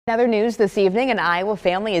Other news this evening, an Iowa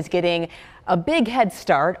family is getting a big head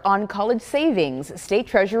start on college savings. State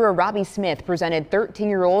Treasurer Robbie Smith presented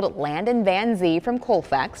 13-year-old Landon Van Zee from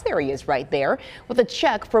Colfax, there he is right there, with a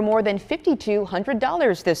check for more than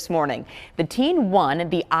 $5,200 this morning. The teen won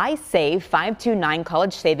the ISave 529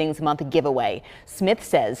 College Savings Month giveaway. Smith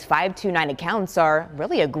says 529 accounts are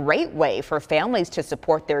really a great way for families to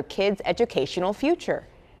support their kids' educational future.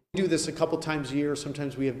 We do this a couple times a year.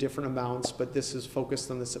 Sometimes we have different amounts, but this is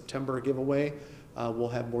focused on the September giveaway. We'll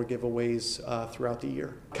have more giveaways throughout the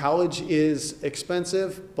year. College is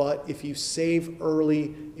expensive, but if you save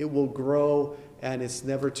early, it will grow, and it's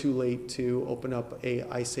never too late to open up a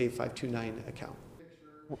ISave 529 account.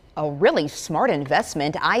 A really smart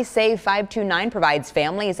investment. ISave 529 provides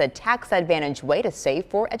families a tax advantage way to save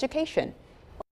for education.